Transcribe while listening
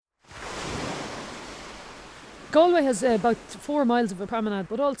Galway has about 4 miles of a promenade,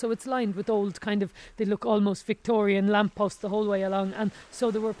 but also it's lined with old kind of, they look almost Victorian lampposts the whole way along, and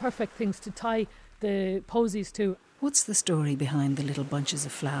so there were perfect things to tie the posies to. What's the story behind the little bunches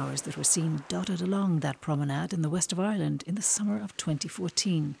of flowers that were seen dotted along that promenade in the west of Ireland in the summer of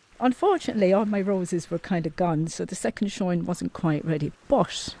 2014? Unfortunately, all my roses were kind of gone, so the second showing wasn't quite ready.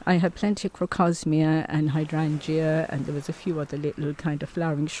 But I had plenty of crocosmia and hydrangea, and there was a few other little kind of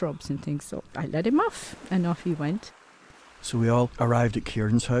flowering shrubs and things, so I let him off, and off he went. So we all arrived at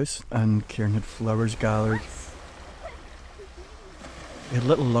Kieran's house, and Kieran had flowers gathered. We had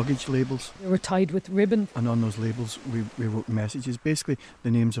little luggage labels. They were tied with ribbon. And on those labels we wrote messages, basically the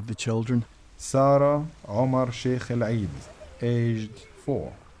names of the children. Sarah Omar Sheikh Al-Eid, aged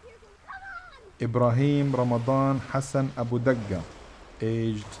 4. Ibrahim Ramadan Hassan Abu Dagga,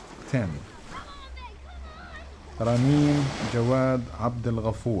 aged 10. Ramin Jawad Abdel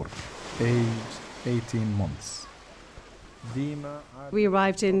Ghafoor, aged 18 months. We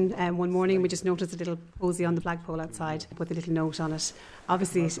arrived in one morning and we just noticed a little posy on the flagpole outside with a little note on it.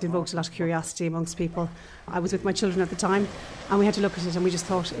 Obviously it invoked a lot of curiosity amongst people. I was with my children at the time and we had to look at it and we just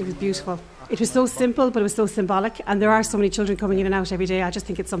thought it was beautiful. It was so simple but it was so symbolic, and there are so many children coming in and out every day. I just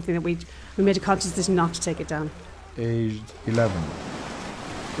think it's something that we made a conscious decision not to take it down. Aged 11.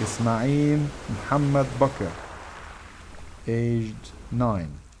 Ismail Muhammad Bakr, aged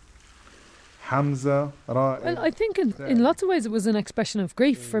 9. Hamza Ra'id. Well, I think in lots of ways it was an expression of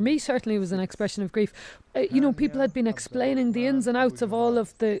grief. For me, certainly it was an expression of grief. People had been explaining the ins and outs of all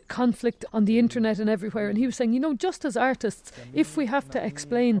of the conflict on the internet and everywhere, and he was saying, just as artists, if we have to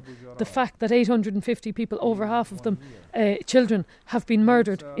explain the fact that 850 people, over half of them children, have been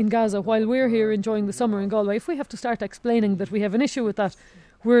murdered in Gaza while we're here enjoying the summer in Galway, if we have to start explaining that we have an issue with that,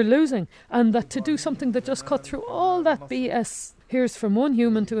 we're losing. And that to do something that just cut through all that BS, here's from one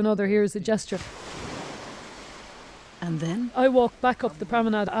human to another, here's a gesture. And then? I walked back up the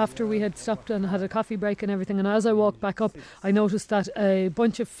promenade after we had stopped and had a coffee break and everything, and as I walked back up I noticed that a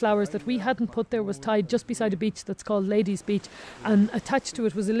bunch of flowers that we hadn't put there was tied just beside a beach that's called Ladies Beach, and attached to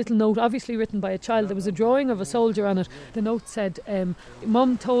it was a little note, obviously written by a child. There was a drawing of a soldier on it. The note said,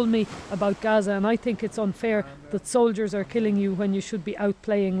 Mum told me about Gaza and I think it's unfair that soldiers are killing you when you should be out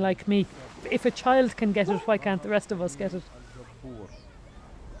playing like me. If a child can get it, why can't the rest of us get it?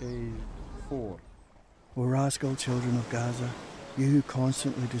 Aged 4. O rascal children of Gaza, you who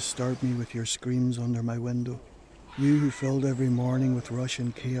constantly disturb me with your screams under my window, you who filled every morning with rush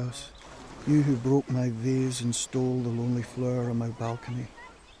and chaos, you who broke my vase and stole the lonely flower on my balcony,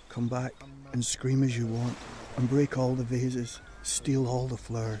 come back and scream as you want, and break all the vases, steal all the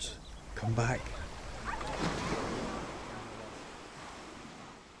flowers, come back.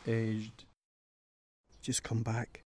 Aged. Just come back.